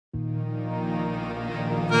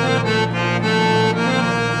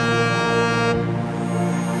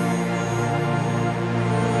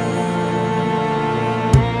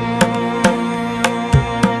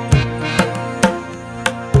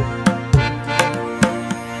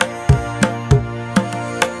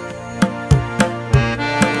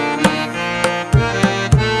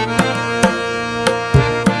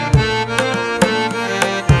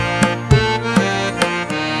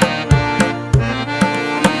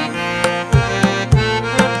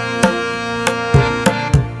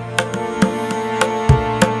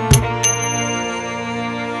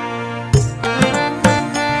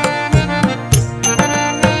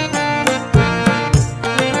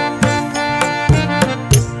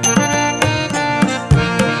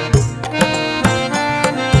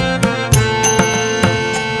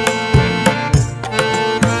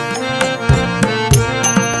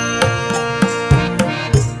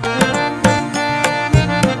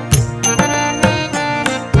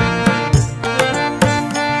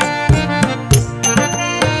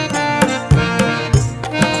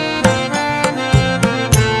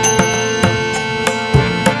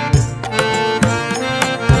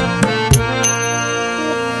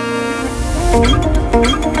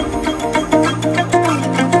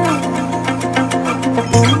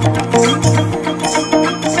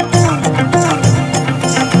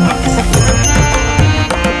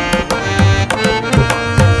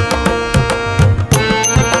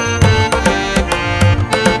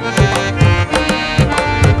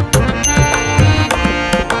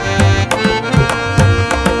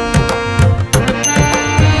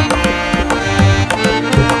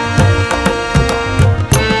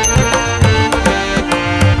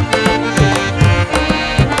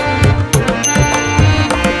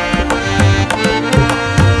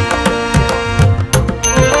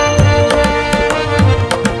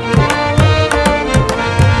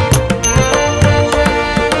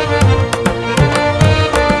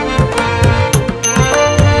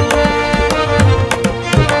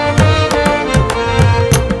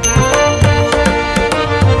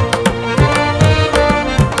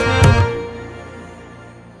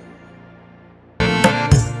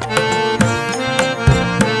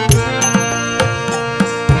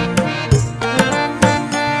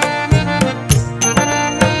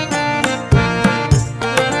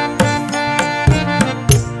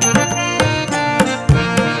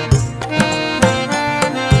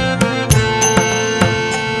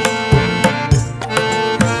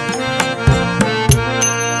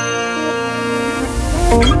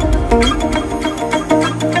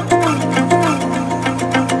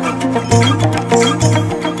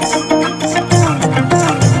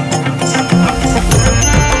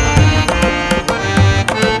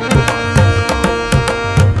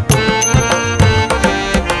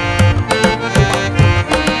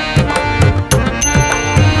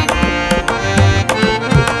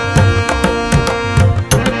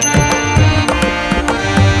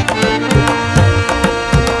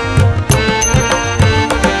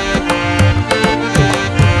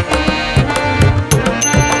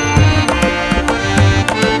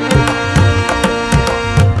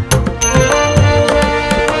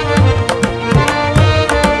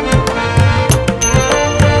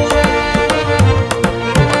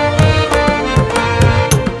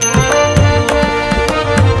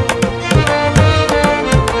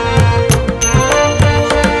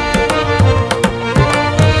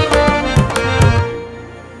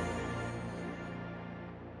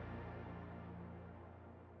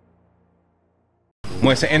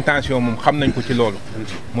mooy sa intention moom xam nañ ko ci loolu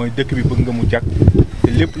mooy dëkk bi bëgg nga mu jag te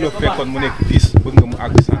lépp loo fekkoon mu nekk 10 bëgg nga mu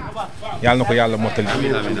àgg 100 yàlla na ko yàlla mottali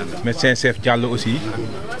médecin chef Diallo aussi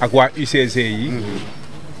ak waa UCG yi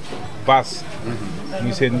Bass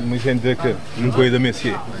muy seen directeur ñu ngi koy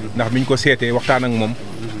remercier ndax biñ ko seetee waxtaan ak moom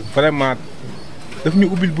vraiment daf ñu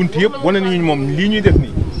ubbil bunt yëpp wane nañu moom lii ñuy def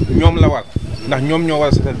nii ñoom la war ndax ñoom ñoo war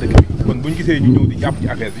a setal dëkk bi kon buñu gisee ñu ñëw di jàpp ci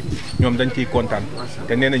affaire bi ñoom dañ ciy kontaan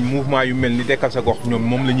te nee nañ mouvement yu mel ni Dekal sa gox ñoom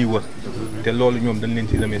moom la ñuy wër te loolu ñoom dañ leen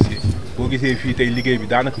ci remercier boo gisee fii tey liggéey bi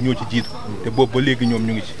daanaka ñoo ci jiitu te boobu ba léegi ñoom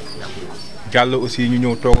ñu ngi ci jàll aussi ñu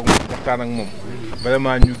ñëw toog ak moom waxtaan ak moom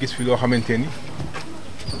vraiment ñu gis fi loo xamante ni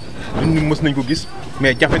ñun mës nañ ko gis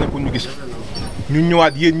mais jafe na pour ñu gis ko ñu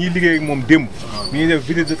ñëwaat yéen ñiy liggéey ak moom démb mi ñuy def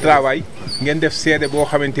visite de travail ngeen def seede boo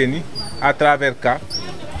xamante ni à travers cas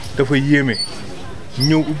dafa yéeme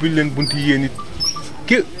ñëw ubbil leen bunti yéen it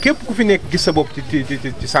képp ku fi nekk gis sa bopp ci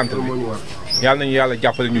centre bi yàlla nañu yàlla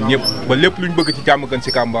jàppale ñun ñëpp ba lépp luñ bëgg ci jàmm gën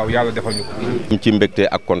si Kambaaw yàlla defal ñu ko. ñu ci mbégte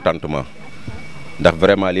ak contentement ndax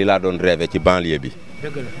vraiment lii laa doon rêvé ci banlieue bi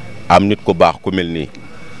am nit ku baax ku mel nii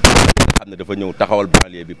xam ne dafa ñëw taxawal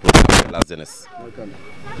banlieue bi pour la jeunesse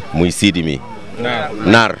muy Sidi mi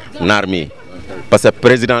naar mi parce que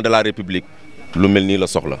président de la république lu mel nii la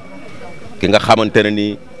soxla ki nga xamante ne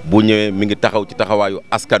nii bu ñëwee mi ngi taxaw ci taxawaayu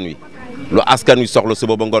askan wi lu askan wi soxla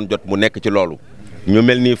suba ba ngoon jot mu nekk ci loolu ñu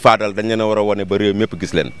mel nii Fadal dañ leen a war a wane ba réew mépp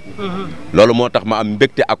gis leen loolu moo tax ma am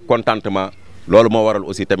mbégte ak contentement loolu moo waral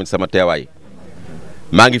aussi tamit sama teewaay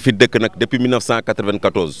maa ngi fi dëkk nag depuis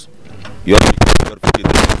 1994 yor fi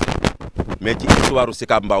mais ci histoire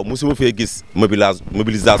Sicap Mbao mosuma fee gis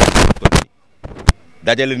mobilisation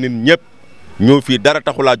dajale nit ñëpp ñëw fii dara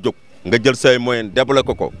taxulaa jóg nga jël say moyen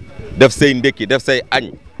débloqué ko def say ndékki def say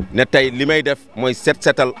añ ne tey li may def mooy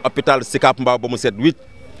setal hôpital Sicap Mbao ba mu set wicc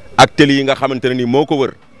ak tëli yi nga xamante ne nii moo ko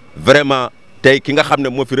wër vraiment tey ki nga xam ne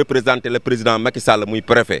moo fi représenté le président Macky Sall muy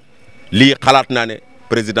préfet lii xalaat naa ne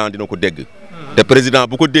président dina ko dégg te président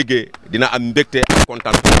bu ko déggee dina am mbégte ak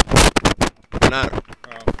kontaan naar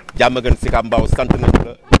jàmm gën Sicap Mbao sant nañu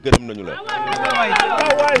la gërëm nañu la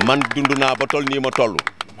man dund naa ba toll nii ma toll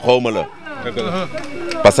xawma la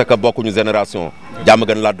parce que bokkuñu génération jàmm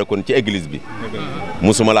gën laa dëkkoon ci église bi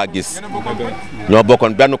musuma laa gis ñoo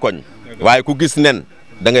bokkoon benn koñ waaye ku gis nen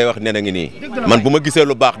da ngay wax ne na ngi nii man bu ma gisee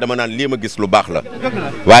lu baax dama naan lii ma gis lu baax la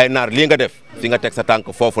waaye naar lii nga def fi nga teg sa tànk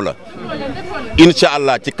foofu la incha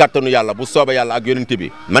allah ci kattanu yàlla bu soobee yàlla ak yonent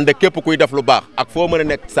bi man de képp kuy def lu baax ak foo mën a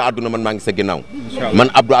nekk sa àdduna man maa ngi sa ginnaaw man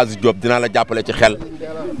Abdou Aziz Diop dinaa la jàppale ci xel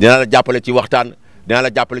dinaa la jàppale ci waxtaan dinaa la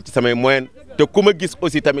jàppale ci samay moyen te ku ma gis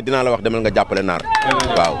aussi tamit dinaa la wax demal nga jàppale naar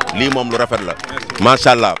waaw lii moom lu rafet la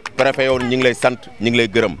macha allah préfet yow ñi ngi lay sant ñi ngi lay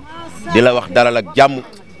gërëm di la wax dalal ak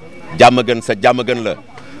jàmm gën sa jàmm gën la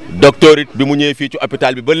docteur it bi mu ñëwee fii ci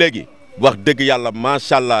hôpital bi ba léegi wax dëgg yàlla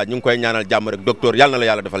macha allah ñu ngi koy ñaanal jàmm rek docteur yàlla na la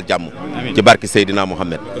yàlla defal jàmm ci barki Seydina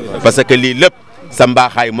Mohamed parce que lii lépp sa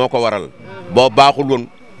mbaaxaay moo ko waral boo baaxul woon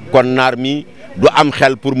kon naar mi du am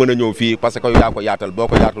xel pour mën a ñëw fii parce que yaa ko yaatal boo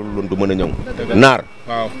ko yaatal woon du mën a ñëw naar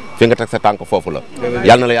fi nga teg sa tànk foofu la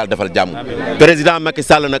yàlla na la yàlla defal jàmm président Macky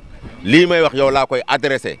Sall nag lii may wax yow laa koy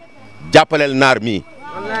adressé jàppaleel naar mii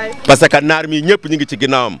parce que naar mii ñëpp ñu ngi ci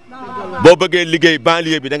ginnaawam boo bëggee liggéey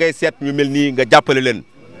banlieue bi da ngay seet ñu mel nii nga jàppale leen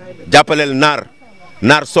jàppaleel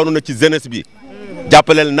naar sonn na ci jeunesse bi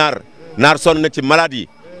jàppaleel naar sonn na ci malade yi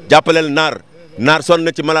jàppaleel naar sonn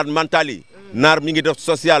na ci malade mental yi naar mi ngi def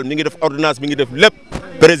social mi ngi def ordonnance mi ngi def lépp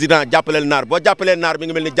président jàppaleel naar boo jàppalee naar mi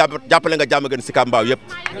ngi mel ni jàppale nga jàmm gën si Kambaaw yëpp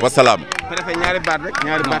wasalaam. préfet ñaari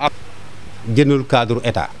baat. jëndul cadre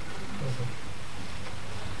état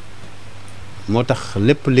moo tax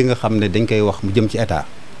lépp li nga xam ne dañ koy wax mu jëm ci état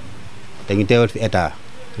dañu teewal fi état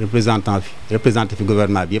représenté fi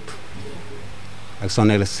gouvernement bi yëpp ak son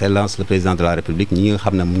excellence le président de la république ñi nga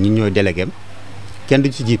xam ne ñi ñooy délégué kenn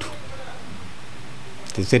du ci jiitu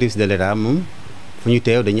te service de l'état moom fu ñu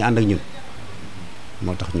teew dañuy ànd ak ñun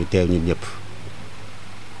moo tax ñu teew ñun ñëpp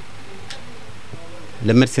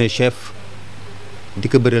le médecin chef di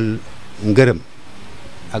ko bëral ngërëm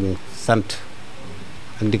ak sant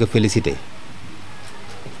ak di ko félicité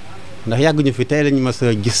ndax yàgguñu fi tey lañu mas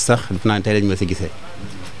a gis sax def naa ne tey lañu mas a gisee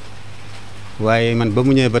waaye man ba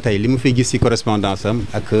mu ñëwee ba tey li mu fi gis ci correspondance am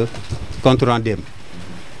ak compte rendu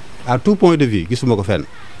à tout point de vue gisuma ko fenn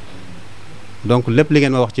donc lépp li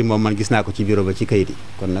ngeen ma wax ci moom man gis naa ko ci bureau ba ci kayit yi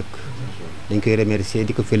kon nag dañ koy remercier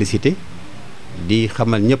di ko féliciter di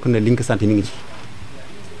xamal ñëpp ne liñ ko sant mi ngi ci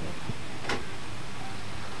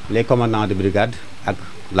les commandants de brigade ak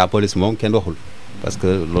la police moom kenn waxul parce que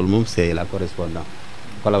loolu moom c'est la correspondance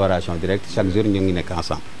collaboration directe chaque jour ñu ngi nekk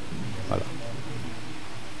ensemble voilà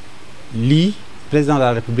lii président de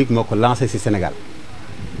la république moo ko lancé ci Sénégal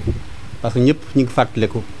parce que ñëpp ñu ngi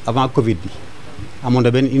fàttaliku avant Covid bi amoon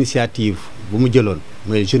na benn initiative bu mu jëloon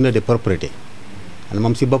mooy journée de propreté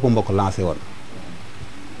moom ci boppam moo ko lancé woon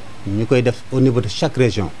ñu koy def au niveau de chaque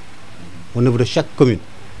région au niveau de chaque commune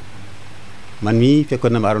man mii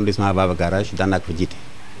fekkoon na ma arrondissement Baba Garage daan naa ko fa jiite.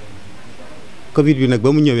 Covid bi nag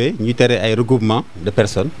ba mu ñëwee ñuy tere ay regroupement de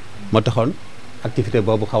personnes moo taxoon activité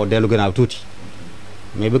boobu xaw a dellu gannaaw tuuti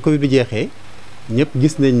mais ba Covid bi jeexee ñëpp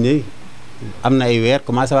gis nañ ne am na ay weer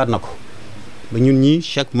commencé waat na ko ba ñun ñii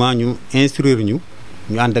chaque mois ñu instruire ñu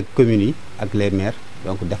ànd ak communes yi ak les maires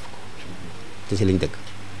donc def ko te ci liñ dëkk.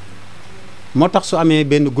 moo tax su amee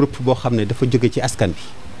benn groupe boo xam ne dafa jóge ci askan bi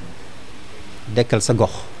dekkal sa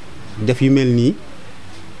gox def yu mel nii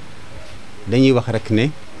dañuy wax rek ne.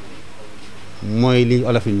 mooy li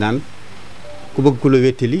olof yi naan ku bëgg ku la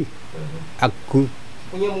wéttali ak ku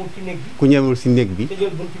ñemul ci néeg bi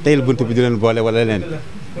teyel bunt bi di leen boole wala leen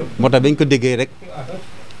moo tax bañ ko déggee rek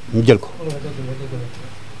ñu jël ko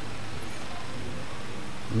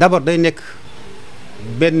d'abord day nekk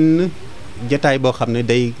benn jataay boo xam ne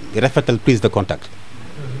day rafetal prise de contact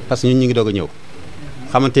parce que ñun ñu ngi doog a ñëw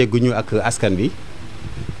xamante guñu ak askan bi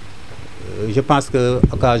je pense que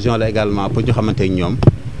occasion la également pour ñu xamante ak ñoom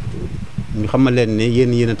ñu xamal leen ne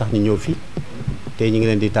yéen a tax ñu ñëw fii te ñu ngi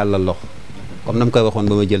leen di tàllal loxo comme na mu koy waxoon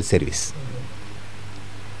ba ma jël service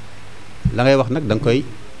la ngay wax nag da nga koy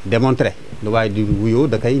démontrer lu waaye di wuyoo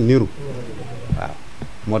da koy niru waaw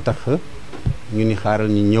moo tax ñu ni xaaral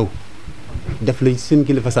ñu ñëw def la suñu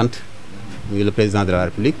kilifa sant muy le président de la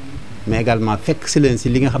république mais également fekk si leen si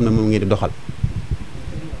li nga xam ne moom ngeen di doxal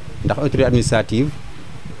ndax autorité administrative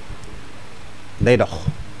day dox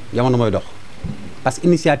jamono mooy dox. parce que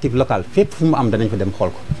initiative locale fépp fu mu am danañ fa dem xool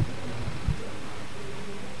ko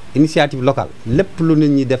initiative locale lépp lu nit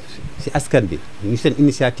ñi def ci askan bi ñu seen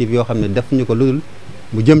initiative yoo xam ne def ñu ko lu dul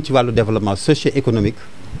mu jëm ci wàllu développement socio-économique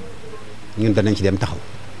ñun danañ ci dem taxaw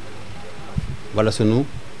wala sunu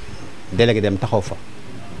délégué dem taxaw fa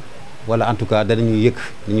wala en tout cas danañu yëg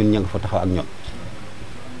ne ñun ña nga fa taxaw ak ñoom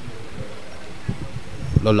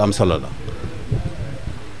loolu am solo la.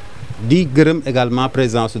 di gërëm également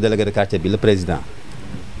présence su délégué de quartier bi le président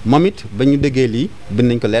moom it ba ñu déggee lii bind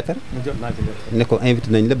nañ ko lettre ne ko invité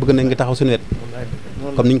nañ la bëgg nañ nga taxaw suñu wet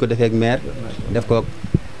comme ni ñu ko defee ak maire def ko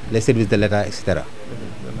les services de l'État et cetera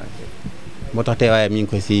moo tax teewaayam ñu ngi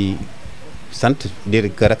koy si sant di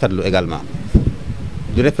ko rafetlu également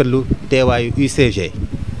di rafetlu teewaayu UCG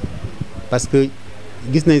parce que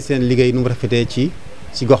gis nañ seen liggéey nu mu rafetee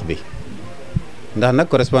ci gox bi ndax nag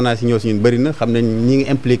correspondance yi ñëw si ñun bëri na xam nañ ñi ngi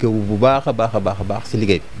impliqué wu bu baax a baax si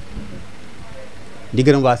liggéey bi di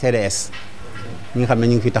gërëm waa CDS ñi nga xam ne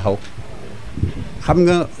ñu ngi fi taxaw xam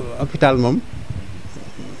nga hôpital moom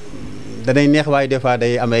danay neex waaye des fois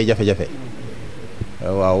day am ay jafe-jafe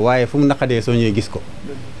waaw waaye fu mu naqadee soo ñëwee gis ko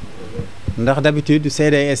ndax d'habitude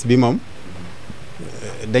CDS bi moom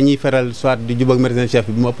dañuy feral soit di jubag médecin chef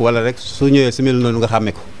bi mu ëpp wala rek su ñëwee su mel noonu nga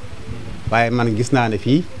xàmme ko waaye man gis naa ne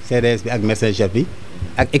fii CDS bi ak médecin chef bi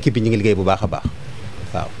ak équipe bi ñu ngi liggéey bu baax a baax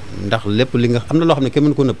waaw ndax lépp li nga am na loo xam ne kenn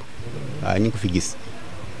mënu ko nëpp waaw ñu ngi ko fi gis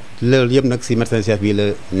loolu yëpp nag si médecin chef bi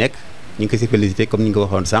la nekk ñu ngi ko si félicité comme ni nga ko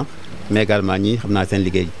waxoon sànq mais également ñi xam naa seen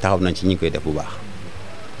liggéey taxaw nañ ci ñu ngi koy def bu baax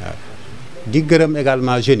waaw di gërëm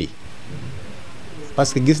également jeunes yi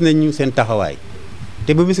parce que gis nañu seen taxawaay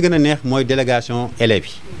te bu bis gën a neex mooy délégation élèves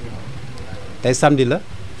yi tey samedi la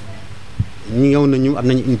ñu ñëw nañu am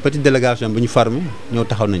nañu une petite délégation bu ñu formé ñëw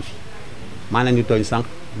taxaw nañ fi maa leen di tooñ sànq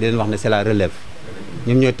di leen wax ne c'est la relève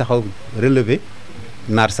ñoom ñooy taxaw relever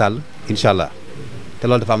Naar Sall incha allah te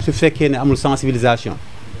loolu dafa am su fekkee ne amul sensibilisation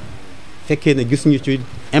fekkee ne gis ñu ci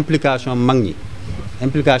implication mag ñi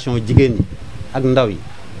implication jigéen ñi ak ndaw yi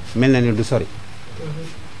mel na ne du sori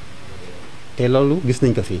te loolu gis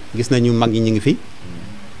nañ ko fii gis nañu mag ñi ñu ngi fi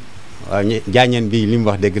waaw jaañeen bi li mu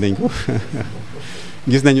wax dégg nañ ko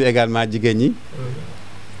gis nañu également jigéen ñi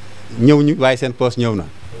ñëw ñu waaye seen poste ñëw na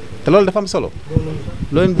te loolu dafa am solo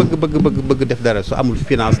loo leen bëgg def dara su amul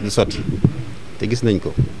finance du sotti te gis nañ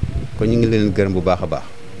ko kon ñu ngi leen gërëm bu baax a baax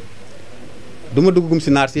du ma duggum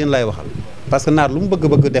si naar si yéen lay waxal parce que naar lu mu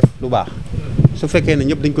bëgg def lu baax su fekkee ne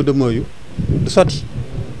ñëpp dañ ko demooyu du sotti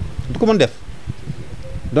du ko mën def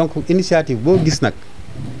donc initiative boo gis nag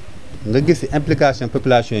nga gis implication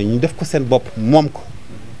population yi ñu def ko seen bopp moom ko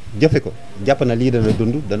jëfe ko jàpp na lii dana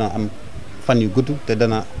dund dana am fan yu gudd te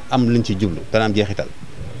dana am luñ ci jublu dana am jeexital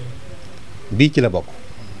bii ci la bokk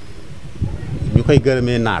ñu koy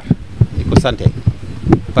gërëmee naar di ko santé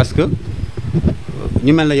parce que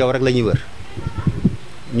ñu mel na yow rek la ñuy wër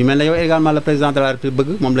ñu mel na yow également le président de la République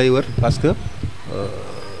bëgg moom lay wër parce que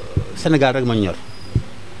Sénégal rek ma ñor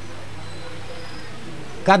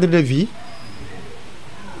cadre de vie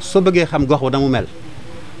soo bëggee xam gox ba da mu mel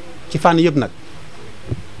ci fànn yëpp nag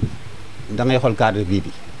da ngay xool cadre de vie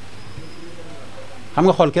bi xam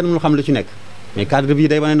nga xool kenn mënul xam lu ci nekk mais cadre de vie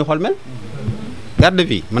day wane nu xool mel cadre de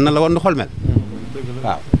vie mën na la woon nu xool mel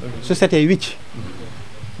waaw su setee wicc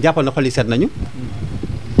jàppal na xol yi set nañu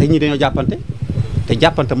te ñi dañoo jàppante te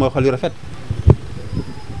jàppante mooy xol yu rafet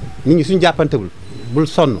nit ñi suñu jàppantewul bul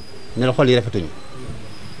sonn ne la xol yi rafetuñu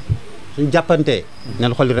suñu jàppantee ne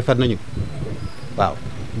la xol yi rafet nañu waaw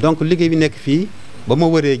donc liggéey bi nekk fii ba ma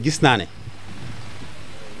wëree gis naa ne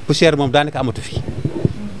poussière moom daanaka amatu fi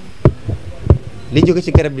li jóge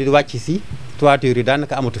ci garab bi di wàcc si toiture yi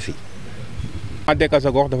daanaka amatu fi. Mouvement Dekal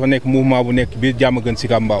sa gox dafa nekk mouvement bu nekk biir Diamaguène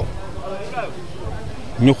Sicap Mbao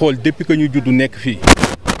ñu xool depuis que ñu juddu nekk fii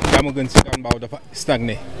Diamaguène Sicap Mbao dafa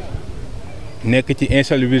stagné nekk ci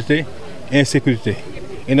insalubrité insécurité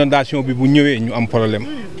inondation bi bu ñëwee ñu am problème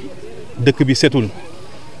dëkk bi setul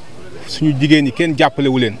suñu jigéen ñi kenn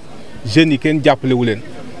jàppalewu leen jeunes yi kenn jàppalewu leen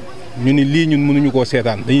ñu ni lii ñun mënuñu koo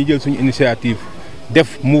seetaan dañuy jël suñu initiative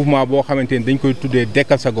def mouvement boo xamante ni dañ koy tuddee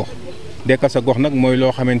Dekal sa gox Dekal sa gox nag mooy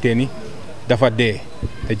loo xamante ni dafa dee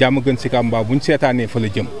te Diamaguène Sicap Mbao bu ñu seetaanee fa la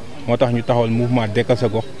jëm moo tax ñu taxawal mouvement Dekal sa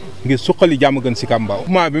gox ngir suqali Diamaguène Sicap Mbao.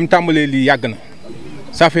 mouvement bi mu tàmbalee lii yàgg na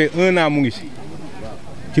ça fait 1 an mu ngi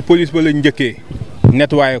ci police ba lañ njëkkee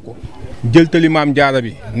nettoyé ko jël tali Maam Jaara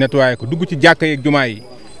bi nettoyé ko dugg ci jàkka yeeg jumaa yi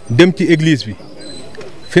dem ci église bi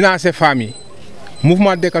financé femmes yi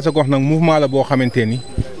mouvement Dekal sa gox nag mouvement la boo xamante ni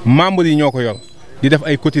membres yi ñoo ko yor di def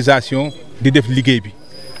ay cotisation di def liggéey bi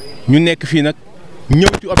ñu nekk fii nag ñëw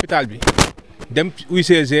ci hôpital bi dem ci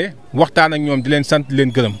UCG waxtaan ak ñoom di leen sant di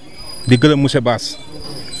leen gërëm di gërëm monsieur Bass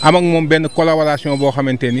am ak moom benn collaboration boo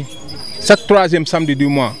xamante ni chaque 3e samedi du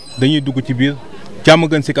mois dañuy dugg ci biir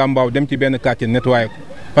Diamaguène Sicap Mbao dem ci benn quartier nettoyé ko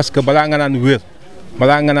parce que balaa nga naan wér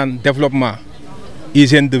balaa nga naan développement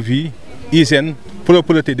hygiène de vie hygiène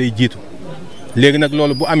propreté day jiitu léegi nag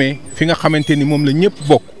loolu bu amee fi nga xamante ni moom la ñëpp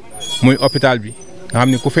bokk muy hôpital bi nga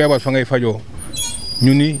xam ni ku feebar fa ngay fajoo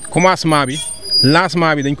ñu ni commencement bi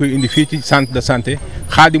lancement bi dañ koy indi fii ci centre de santé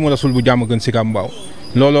Xaadimu Rasul bu Diamaguène Sicap Mbao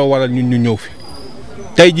looloo waral ñun ñu ñëw fi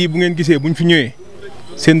tey jii bu ngeen gisee buñ fi ñëwee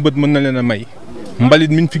seen bët mën na leen a may mbalit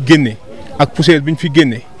mi ñu fi génne ak poussière bi ñu fi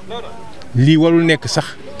génne lii warul nekk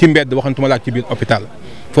sax ci mbedd waxantuma laak ci biir hôpital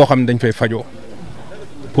foo xam ne dañ fay fajoo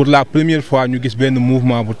pour la première fois ñu gis benn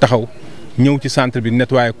mouvement bu taxaw ñëw ci centre bi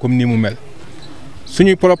nettoyer comme ni mu mel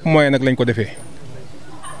suñuy propre moyen nag lañ ko defee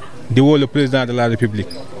di woo le président de la république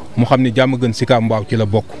mu xam ni Diamaguène Sicap Mbao ci la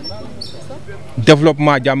bokk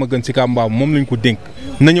développement Diamaguène Sicap Mbao moom lañ ko dénk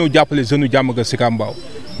na ñëw jàppale jeune Diamaguène Sicap Mbao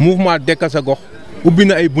mouvement Dekal sa gox ubbi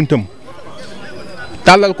na ay buntam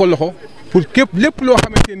tàllal ko loxo pour képp lépp loo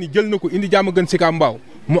xamante ni jël na ko indi Diamaguène Sicap Mbao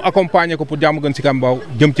mu accompagner ko pour Diamaguène Sicap Mbao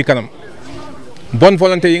jëm ci kanam bonne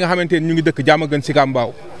volonté yi nga xamante ni ñu ngi dëkk Diamaguène Sicap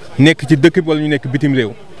Mbao nekk ci dëkk bi wala ñu nekk bitim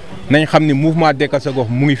réew nañ xam ni mouvement Dekal sa gox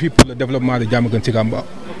mu ngi fii pour le développement de Diamaguène Sicap Mbao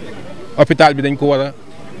hôpital bi dañ ko war a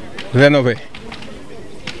rénover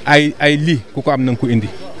ay lii ku ko am na nga ko indi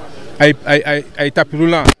ay tapis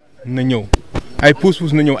roulant na ñëw ay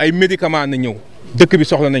pousse-pousse na ñëw ay médicaments na ñëw dëkk bi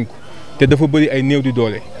soxla nañ ko te dafa bëri ay néew di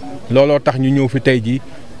doole looloo tax ñu ñëw fi tey jii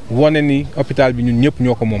wane ni hôpital bi ñun ñëpp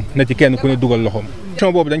ñoo ko moom na ci kenn ku ne dugal loxoom.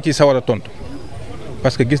 question boobu dañ ciy sawar a tontu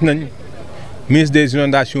parce que gis nañ ministre des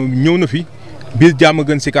inondations bi ñëw na fi biir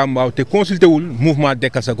Diamaguène Sicap Mbao te consulté wul mouvement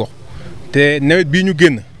Dekal sa gox te nawet bii ñu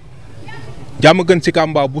génn Diamaguène Sicap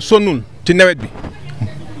Mbao bu sonnul ci nawet bi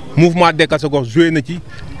mouvement Dekal sa gox joué na ci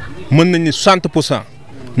mën nañ ni 60%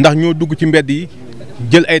 ndax ñoo dugg ci mbedd yi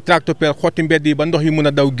jël ay tractopelle xotti mbedd yi ba ndox yi mën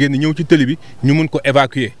a daw génn ñëw ci tëli bi ñu mun ko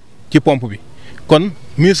évacuer ci pompe bi kon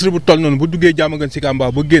ministre bu toll noonu bu duggee Diamaguène Sicap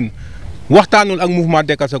Mbao ba génn waxtaanul ak mouvement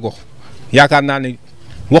Dekal sa gox yaakaar naa ne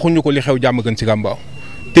waxuñu ko li xew Diamaguène Sicap Mbao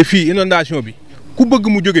te fii inondation bi ku bëgg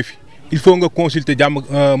mu jóge fi il faut nga consulter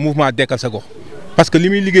mouvement Dekal sa gox parce que li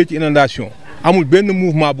muy liggéey ci inondation amul benn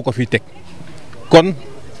mouvement bu ko fiy teg kon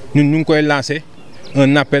ñun ñu ngi koy lancer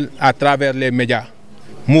un appel à travers les médias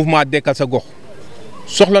mouvement Dekal sa gox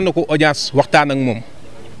soxla na ko audience waxtaan ak moom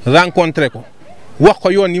rencontré ko wax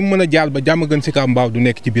ko yoon yi mu mën a jaar ba Diamaguène Sicap Mbao du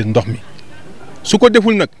nekk ci biir ndox mi su ko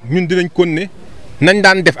deful nag ñun dinañ kon ne nañ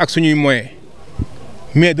daan def ak suñuy moyens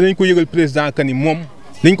mais dinañ ko yëgal président que ni moom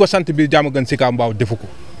liñ ko sant biir Diamaguène Sicap Mbao defu ko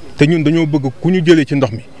te ñun dañoo bëgg ku ñu jëlee ci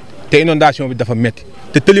ndox mi te inondation bi dafa metti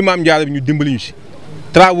te tëlimaam jaara bi ñu dimbali ñu si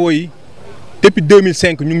travaux yi depuis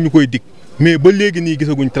 2005 ñu ngi ñu koy dig mais ba léegi nii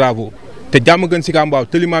gisaguñ travaux te Diamaguène Sicap Mbao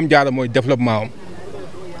tëlimaam jaara mooy développement am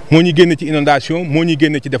moo ñu génne ci inondation moo ñuy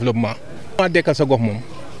génne ci développement. mouvement Dekal sa gox moom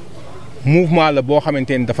mouvement la boo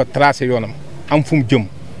xamante ni dafa tracé yoonam am fu mu jëm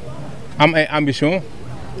am ay ambition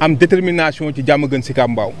am détermination ci Diamaguène Sicap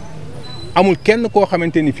Mbao amul kenn koo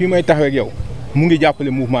xamante ni fii may taxawee ak yow mu ngi jàppale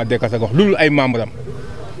mouvement Dekal sa gox loolu ay membre am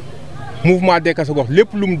mouvement Dekal sa gox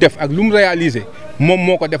lépp lu mu def ak lu mu réalisé moom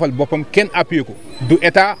moo ko defal boppam kenn appuyé ko du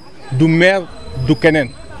état du maire du keneen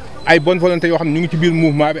ay bonne volonté yoo xam ne ñu ngi ci biir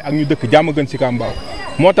mouvement bi ak ñu dëkk Diamaguène Sicap Mbao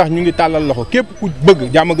moo tax ñu ngi tàllal loxo képp ku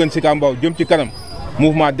bëgg Diamaguène Sicap Mbao jëm ci kanam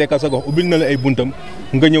mouvement Dekal sa gox ubbil na la ay buntam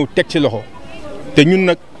nga ñëw teg ci loxo te ñun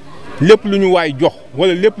nag lépp lu ñu waay jox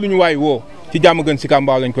wala lépp lu ñu waay woo ci Diamaguène Sicap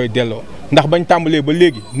Mbao lañ koy delloo ndax bañ tàmbalee ba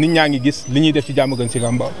léegi nit ñaa ngi gis li ñuy def ci Diamaguène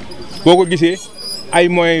Sicap Mbao boo ko gisee ay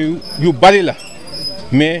moyens yu bari la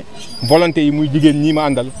mais volonté yi muy jigéen ñi ma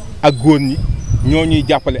àndal ak góor ñi ñoo ñuy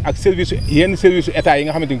jàppale ak yenn service état yi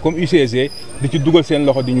nga xamante ni comme UCG di ci dugal seen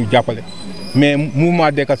loxo di ñu jàppale mais mouvement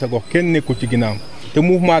Dekal sa gox kenn nekkul ci ginnaawam te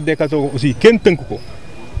mouvement Dekal sa gox aussi kenn tënk ko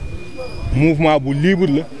mouvement bu libre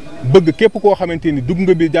la bëgg képp koo xamante ni dugg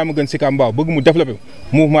nga biir Diamaguène Sicap Mbao bëgg mu développé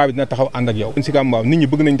mouvement bi dina taxaw ànd ak yow. Sicap Mbao nit ñi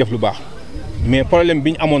bëgg nañ def lu baax mais problème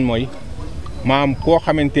bi ñu amoon mooy maam koo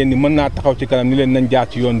xamante ni mën naa taxaw ci kanam ni leen nañ jaar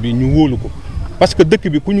ci yoon bi ñu wóolu ko parce que dëkk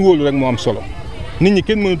bi ku ñu wóolu rek moo am solo nit ñi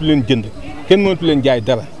kenn mënatu leen jënd kenn mënatu leen jaay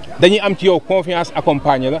dara dañuy am ci yow confiance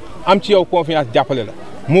accompagné la am ci yow confiance jàppale la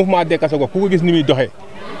mouvement Dekal sa gox ku ko gis ni muy doxee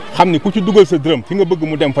xam ni ku ci dugal sa dërëm fi nga bëgg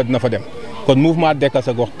mu dem fa dina fa dem kon mouvement Dekal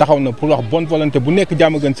sa gox taxaw na pour wax bonne volonté bu nekk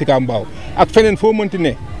Diamaguène Sicap Mbao ak feneen foo mënti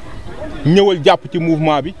ne ñëwal jàpp ci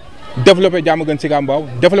mouvement bi développé Diamaguène Sicap Mbao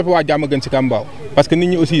développé waa Diamaguène Sicap Mbao parce que nit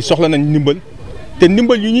ñi aussi soxla nañ ndimbal te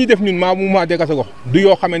ndimbal yu ñuy def ñun mouvement Dekal sa gox du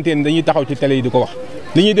yoo xamante ni dañuy taxaw ci télé yi di ko wax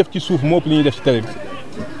li ñuy def ci suuf moo ëpp li ñuy def ci télé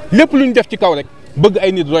bi lépp lu ñu def ci kaw rek bëgg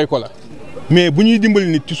ay nit roy ko la mais bu ñuy dimbali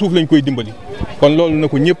nit ci suuf lañ koy dimbali kon loolu na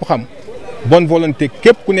ko ñëpp xam bonne volonté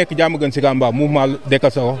képp ku nekk Diamaguène Sicap Mbao mouvement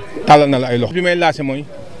Dekal sa gox tàllal na la ay loxo. bi may lancé mooy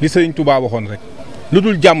li Sëriñ Touba waxoon rek lu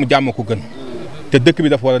dul jàmm jàmm ko gën te dëkk bi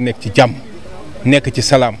dafa war a nekk ci jàmm nekk ci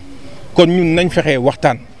salaam kon ñun nañ fexee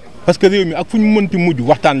waxtaan parce que réew mi ak fu ñu mënti mujj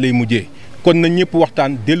waxtaan lay mujjee kon nañ ñëpp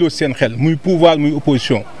waxtaan delloo seen xel muy pouvoir muy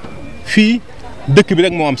opposition fii dëkk bi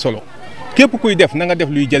rek moo am solo képp kuy def na nga def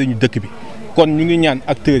luy jëriñu dëkk bi kon ñu ngi ñaan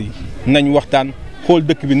acteurs yi nañ waxtaan xool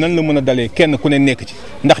dëkk bi nan la mën a dalee kenn ku ne nekk ci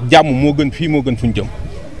ndax jàmm moo gën fii moo gën fu ñu jëm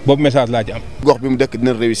boobu message laa ci am. gox bi mu dëkk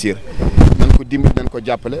dina réussir nañ ko dimbali nañ ko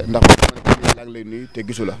jàppale ndax ngi lay nuyu te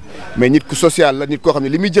gisu la mais nit ku social la nit koo xam ne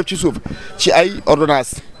li muy jëf ci suuf ci ay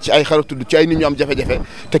ordonnance ci ay xaru tudd ci ay nit ñu am jafe-jafe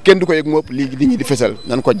te kenn du ko yëg moop lii nit ñi di fësal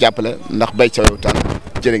nan ko jàppale ndax bay sa wew tànn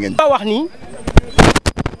jërë ngeen. wax ni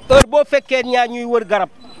heure boo fekkee ñaar ñuy wër garab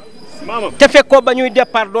te fekkoo ba ñuy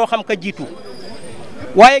départ doo xam ka jiitu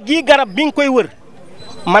waaye gii garab bi nga koy wër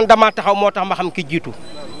man dama taxaw moo tax ma xam ki jiitu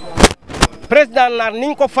président Naar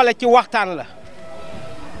niñ ko fale ci waxtaan la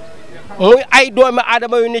muy ay doomi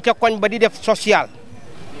aadama yu ni ca koñ ba di def social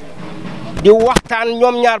di waxtaan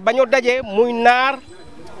ñoom ñaar ba ñu daje muy Naar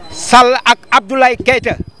Sall ak Abdoulaye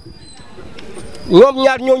Keita ñoom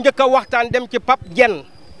ñaar ñoo njëkk a waxtaan dem ci Pape Dieng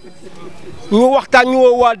ñu waxtaan ñu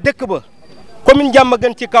woo waa dëkk ba commune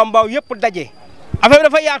Diamaguène Sicap Mbao yëpp daje affaire bi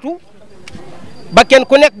dafa yaatu ba kenn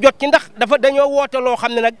ku nekk jot ci ndax dañoo woote loo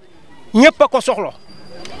xam ne nag ñëpp a ko soxla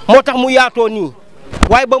moo tax mu yaatoo nii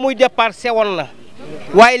waaye ba muy départ sewoon na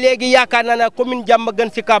waaye léegi yaakaar naa ne commune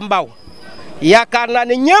Diamaguène Sicap Mbao yaakaar naa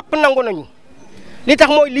ne ñëpp nangu nañu li tax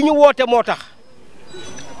mooy li ñu woote moo tax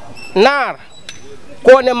Naar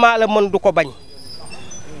koo ne maa la mën du ko bañ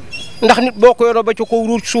ndax nit boo ko yoroo ba ci ko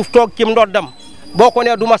ruuj suuf toog ci ndoddam boo ko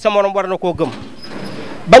nee du ma sa morom war na koo gëm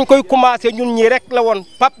bañ koy commencé ñun ñii rek la woon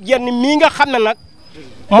Pape Dieng mii nga xam ne nag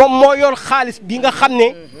moom moo yor xaalis bi nga xam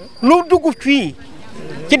ne lu dugg fii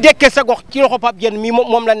ci dekke sa gox ci loxo Pape Dieng mii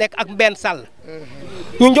moom la nekk ak Mbène Sall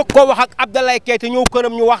ñu njëkk koo wax ak Abdoulaye Keita ñëw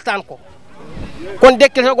këram ñu waxtaan ko kon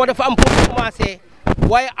dekke sa gox dafa am fu mu commencé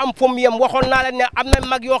waaye am fu mu yem waxoon naa leen ne am na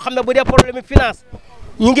mag yoo xam ne bu dee problème finance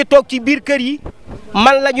ñu ngi toog ci biir kër yi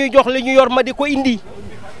man la ñuy jox li ñu yor ma di ko indi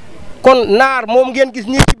kon Naar moom ngeen gis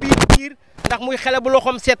nii ci biir ndax muy xale bu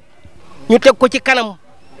loxoom set ñu teg ko ci kanam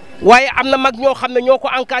waaye am na mag ñoo xam ne ñoo ko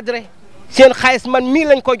encadré seen xaalis man mii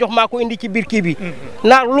lañ koy jox maa ko indi ci biir kii bi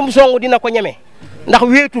Naar lu mu songu dina ko ñeme ndax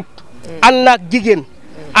weetut ànd naak jigéen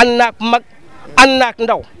ànd naak mag ànd naak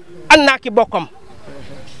ndaw ànd naak ki bokkam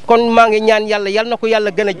kon maa ngi ñaan yàlla na ko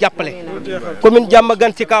yàlla gën a jàppale commune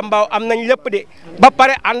Diamaguène Sicap Mbao am nañ lépp de ba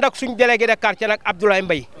pare ànd ak suñ délégué de quartier nag Abdoulaye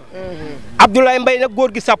Mbaye nag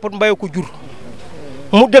góor gi sàpput Mbaye ko jur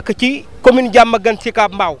mu dëkk ci commune Diamaguène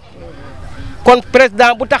Sicap Mbao kon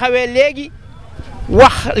président bu taxawee léegi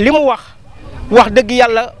wax li mu wax dëgg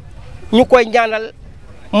yàlla ñu koy ñaanal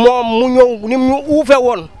moom mu ñëw ni ñu uufe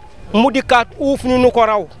woon mu dikkaat uuf ni ñu ko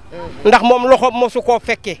raw ndax moom loxo mosu koo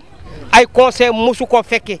fekke ay conseil mosu koo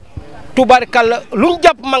fekke tubarkalla lu mu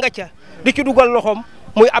jàpp ma nga ca di ci dugal loxoom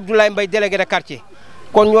muy Abdoulaye Mbaye délégué de quartier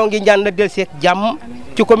kon ñoo ngi ñaan na delluseeg jàmm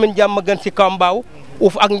ci commune Diamaguène Sicap Mbao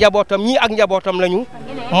uuf ak njabootam ñii ak njabootam lañu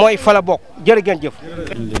mooy fa la bokk jërë ngeen jëf.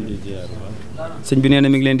 sëñ bi nee na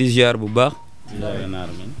mi ngi leen di ziar bu baax.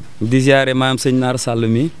 di ziare maam sëñ Naar Sall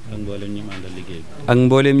mi. ak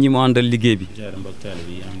mboolem ñi mu àndal liggéey bi.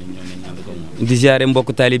 di ziare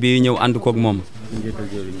mbokk taalibe yi ñëw ànd koog moom.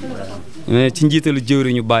 ci njiitalu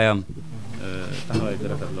jëwriñu baayam.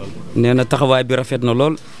 nee na taxawaay bi rafet na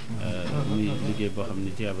lool.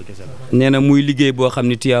 nee na muy liggéey boo xam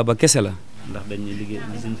ne tiyaaba kese la. ndax dañ ni liggéey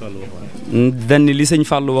li sëñ Fallou waxoon. dañ ni li sëñ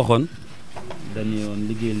Fallou waxoon. dañ ni woon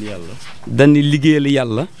liggéeyal yàlla. dañ ni liggéeyal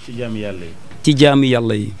yàlla. ci jaamu yàlla yi. ci jaamu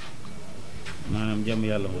yàlla yi. maanaam jaamu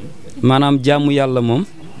yàlla moom. maanaam jaamu yàlla moom.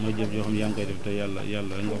 mooy jëf joo xam ne yaa ngi koy def te yàlla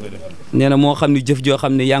rek nga koy defal. nee na moo xam ne jëf joo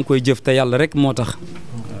xam ne yaa ngi koy jëf te yàlla rek moo tax.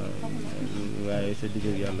 waaye sa digg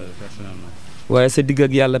ak yàlla personnellement. waaye sa digg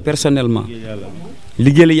ak yàlla personnellement. liggéeyal yàlla.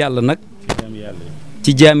 liggéeyal yàlla nag. ci jaamu yàlla yi.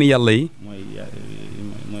 ci jaami yàlla yi. mooy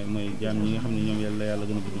jaam ñi nga xam ne ñoom la yàlla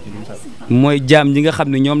gën a bëgg ci li mu sàkk. mooy jaam ñi nga xam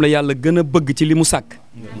ne ñoom la yàlla gën a bëgg ci li mu sàkk.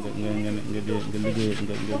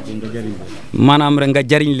 nga jariñ leen. maanaam rek nga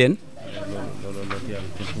jariñ leen.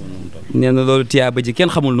 nee na loolu tiyaaba ji kenn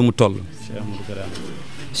xamul nu mu toll.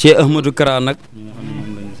 Cheikh Ahmadou Kara nag.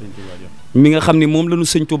 mi nga xam ne moom la ñu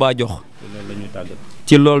sëñ Touba jox.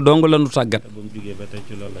 ci loolu dong la ñu tàggat.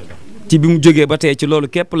 ci bi mu jógee ba tey ci loolu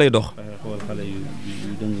képp lay dox.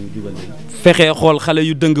 fexe xool xale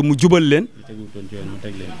yu dëng mu jubal leen.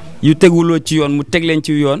 yu teguloo ci yoon mu teg leen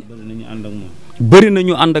ci yoon. bëri na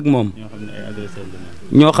ñu ànd ak moom.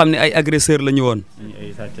 ñoo xam ne ay agresseur la ñu woon.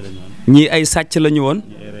 ñii ay sàcc la ñu woon.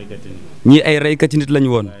 ñii ay reykati nit la ñu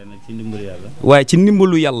woon. waaye ci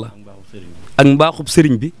ndimbalu yàlla. ak mbaaxub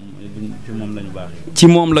sëriñ bi. ci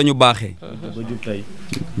moom la ñu baaxee.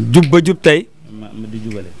 jub ba jub tey.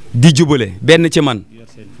 di jubale benn ci man.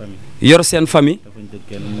 yor seen famille.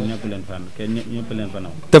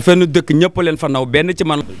 te fenn dëkk ñëpp leen fa naw benn ci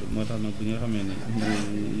man.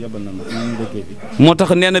 moo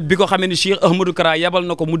tax nee na bi ko xamee ni Cheikh Ahmadou Kara yabal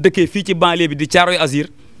na ko mu dëkkee fii ci banlieue bi di Thiaroye Azur.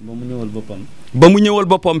 ba mu ñëwal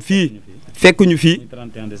boppam fii. fekk ñu fii.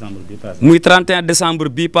 muy 31 décembre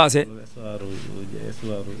bii passé.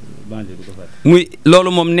 muy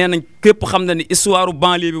loolu moom nee nañ képp xam na ni histoire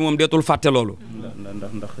banlieue bi moom deetul fàtte loolu.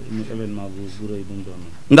 ndax muy événement bu rëy bu mu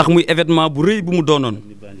doonoon. ndax muy événement bu rëy bu mu doonoon.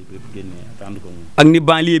 ak ni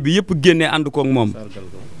banlieue bi yëpp génnee ànd koog moom.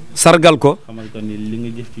 sargal ko. xamal ko ni li nga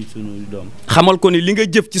jëf ci sunuy doom. xamal ko ni li nga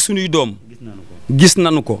jëf ci sunuy doom. gis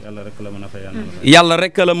nañu ko. yàlla rek la mën a fay yàlla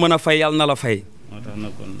rek la mën a fay yàlla na la fay. moo tax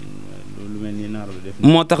nag kon lu mel ni naar la def.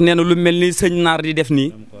 moo tax nee na lu mel ni sëñ naar di def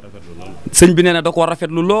nii. sëñ bi nee na da koo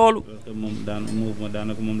rafetlu loolu.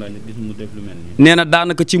 daanaka moom laa gis mu def lu mel nii. nee na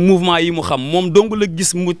daanaka ci mouvement yi mu xam moom dong la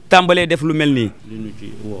gis mu tàmbalee def lu mel nii. dinu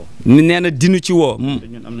ci woo. nee na dinu ci woo. te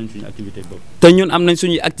ñun am nañ suñu activité bopp. te ñun am nañ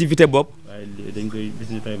suñuy activité bopp. waaye dañ koy bis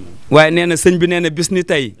ni tey moom. waaye nee na sëñ bi nee na bis ni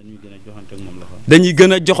tey. dañuy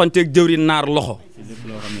gën a joxanteeg jëwri naar loxo.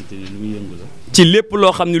 ci lépp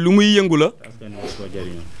loo xam ne lu muy yëngu la.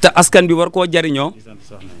 te askan bi war koo jariñoo.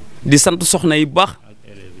 di sant soxna yi bu baax.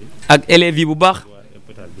 ak élèves yi bu baax.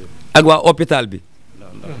 ak waa hôpital bi.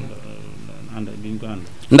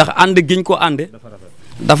 ndax ànd giñ ko ànde.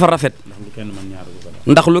 dafa rafet.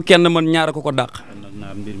 ndax lu kenn mën ñaar ko ko dàq.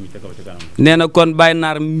 nee na kon bàyyi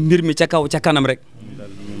naar mbir mi ca kaw ca kanam rek.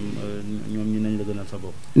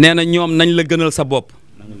 nee na ñoom nañ la gënal sa bopp.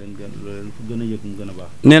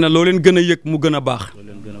 nee na loo leen gën a yëg mu gën a baax.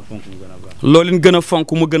 loo leen gën a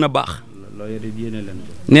fonk mu gën a baax.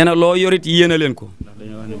 nee na loo yorit yéene leen ko.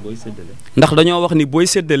 ndax dañoo wax ni booy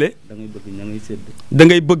séddale. da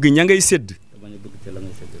ngay bëgg ña ngay sédd.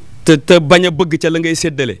 te bañ a bëgg ca la ngay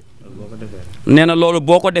séddale. nee na loolu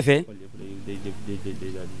boo ko defee.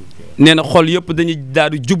 nee na xol yëpp dañuy daal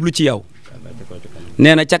di jublu ci yow.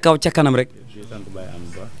 nee na ca kaw ca kanam rek.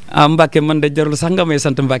 ah Mbacke man de jarul sax nga may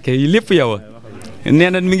sant Mbacke yi lépp yow nee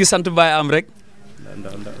na mi ngi sant Baye am rek.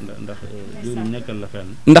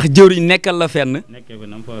 ndax jëwriñ nekkal la fenn.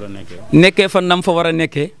 nekkee fa nam fa war a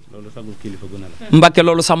nekkee. Mbacke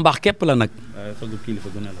loolu sa mbaax képp la nag.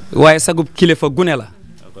 waaye sagub kilifa gune la.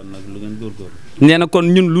 nee na kon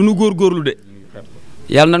ñun lu nu góorgóorlu de.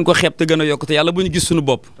 yàlla nañ ko xeeb te gën a yokk te yàlla bu ñu gis suñu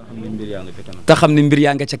bopp. te xam ne mbir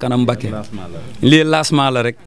yaa nga ca kanam Mbacke. lii lancement la rek.